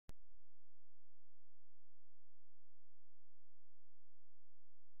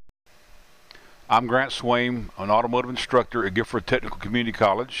I'm Grant Swaim, an automotive instructor at Gifford Technical Community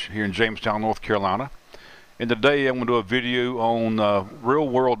College here in Jamestown, North Carolina. And today I'm going to do a video on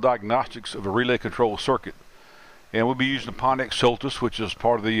real-world diagnostics of a relay control circuit. And we'll be using the Pontiac Soltis, which is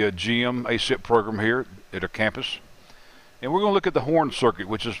part of the GM ASIP program here at our campus. And we're going to look at the horn circuit,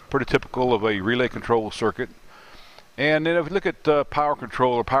 which is pretty typical of a relay control circuit. And then if we look at power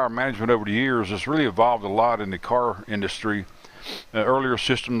control or power management over the years, it's really evolved a lot in the car industry. Earlier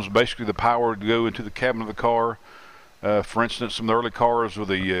systems, basically the power would go into the cabin of the car. For instance, some of the early cars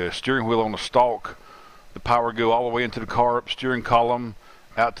with a steering wheel on the stalk, the power would go all the way into the car, up steering column,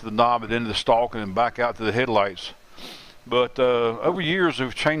 out to the knob at the end of the stalk, and then back out to the headlights. But over years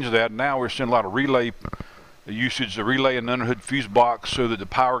we've changed that. Now we're seeing a lot of relay usage, the relay and underhood fuse box, so that the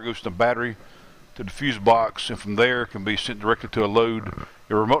power goes to the battery, to the fuse box, and from there can be sent directly to a load,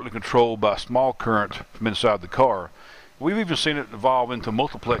 remotely controlled by a small current from inside the car. We've even seen it evolve into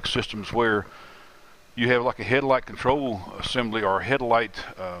multiplex systems where you have like a headlight control assembly or a headlight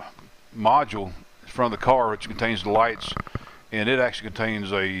module in front of the car, which contains the lights, and it actually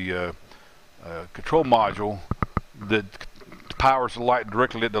contains a control module that powers the light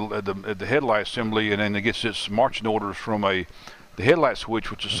directly at the headlight assembly, and then it gets its marching orders from the headlight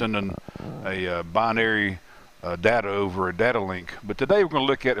switch, which is sending a binary data over a data link. But today we're going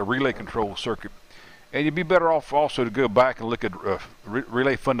to look at a relay control circuit. And you'd be better off also to go back and look at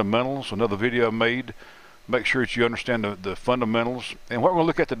relay fundamentals, another video I made. Make sure that you understand the fundamentals. And what we're going to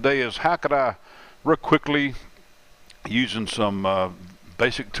look at today is how could I, real quickly, using some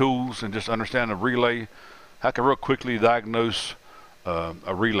basic tools and just understand a relay, how can I real quickly diagnose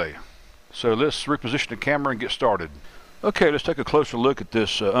a relay. So let's reposition the camera and get started. Okay, let's take a closer look at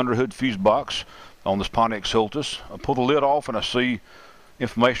this underhood fuse box on this Pontiac Soltis. I'll pull the lid off and I see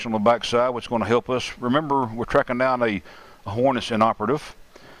information on the back side, which is going to help us. Remember, we're tracking down a horn that's inoperative.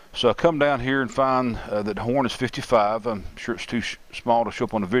 So I come down here and find that the horn is 55. I'm sure it's too small to show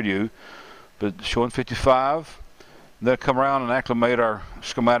up on the video, but it's showing 55. And then I come around and acclimate our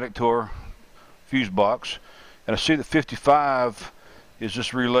schematic to our fuse box, and I see that 55 is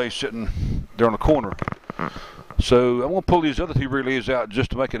this relay sitting there on the corner. So I'm going to pull these other two relays out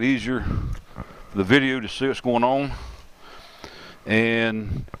just to make it easier for the video to see what's going on.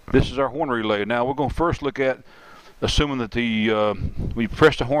 And this is our horn relay. Now we're going to first look at assuming that when you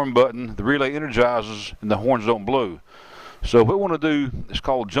press the horn button, the relay energizes and the horns don't blow. So what we want to do is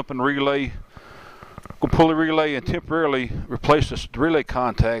called jumping relay. We'll pull the relay and temporarily replace the relay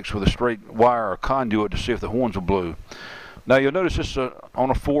contacts with a straight wire or conduit to see if the horns will blow. Now you'll notice this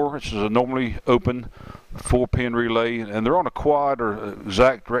on a 4. This is a normally open 4-pin relay, and they're on a quad or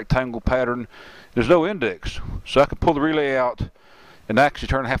exact rectangle pattern. There's no index, so I can pull the relay out and actually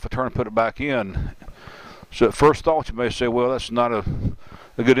turn half a turn and put it back in. So at first thought you may say, well, that's not a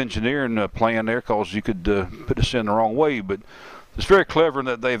good engineering plan there, because you could put this in the wrong way. But it's very clever in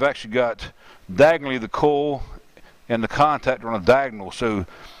that they've actually got diagonally the coil and the contact on a diagonal. So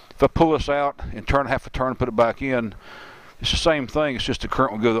if I pull this out and turn half a turn and put it back in, it's the same thing. It's just the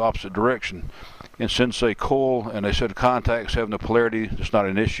current will go the opposite direction. And since a coil and a set of contacts have no polarity, it's not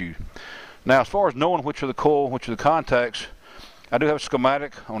an issue. Now, as far as knowing which are the coil, which are the contacts, I do have a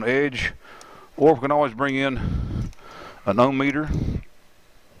schematic on the edge, or we can always bring in an ohm meter.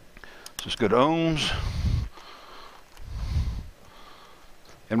 So let's go to ohms.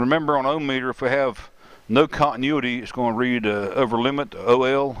 And remember, on ohm meter, if we have no continuity, it's going to read over limit,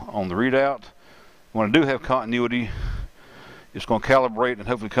 OL, on the readout. When I do have continuity, it's going to calibrate and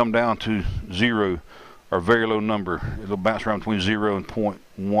hopefully come down to 0, or a very low number. It'll bounce around between 0 and 0.1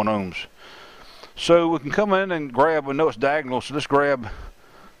 ohms. So we can come in and grab, we know it's diagonal, so let's grab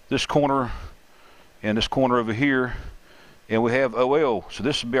this corner and this corner over here, and we have OL. So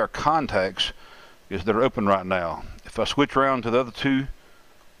this would be our contacts that are open right now. If I switch around to the other two,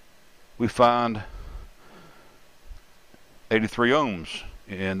 we find 83 ohms,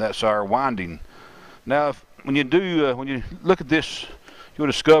 and that's our winding. Now, when you look at this, you'll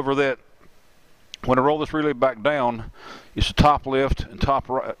discover that when I roll this relay back down, it's the top left and top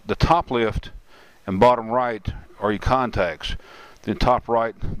right. The top left and bottom right are your contacts. Then top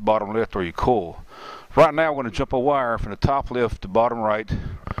right, bottom left are your coil. Right now, we're going to jump a wire from the top left to bottom right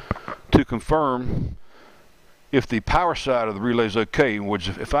to confirm if the power side of the relay is okay. Which,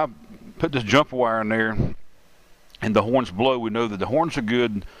 if I put this jump wire in there and the horns blow, we know that the horns are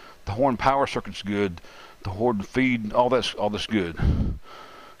good, the horn power circuit's good, the horn feed, all that's good.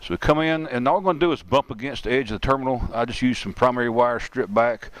 So we come in, and all we're going to do is bump against the edge of the terminal. I just use some primary wire stripped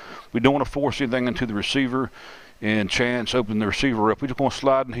back. We don't want to force anything into the receiver and chance open the receiver up. We just want to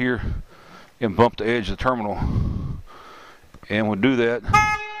slide in here and bump the edge of the terminal. And we'll do that.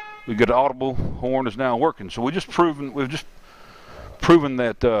 we get an audible horn is now working. So we've just proven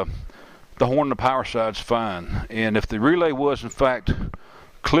that the horn on the power side's fine. And if the relay was in fact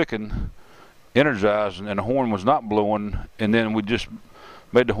clicking, energized, and the horn was not blowing, and then we just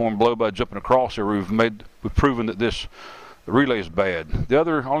made the horn blow by jumping across there, we've proven that the relay is bad. The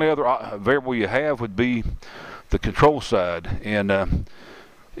only other variable you have would be the control side, and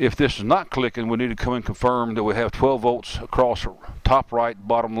if this is not clicking, we need to come and confirm that we have 12 volts across top right,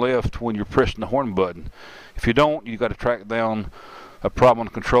 bottom left when you're pressing the horn button. If you don't, you got to track down a problem on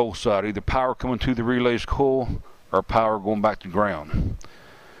the control side, either power coming to the relay's coil or power going back to ground.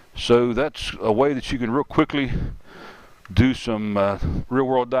 So that's a way that you can real quickly do some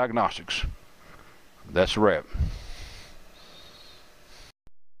real-world diagnostics. That's a wrap.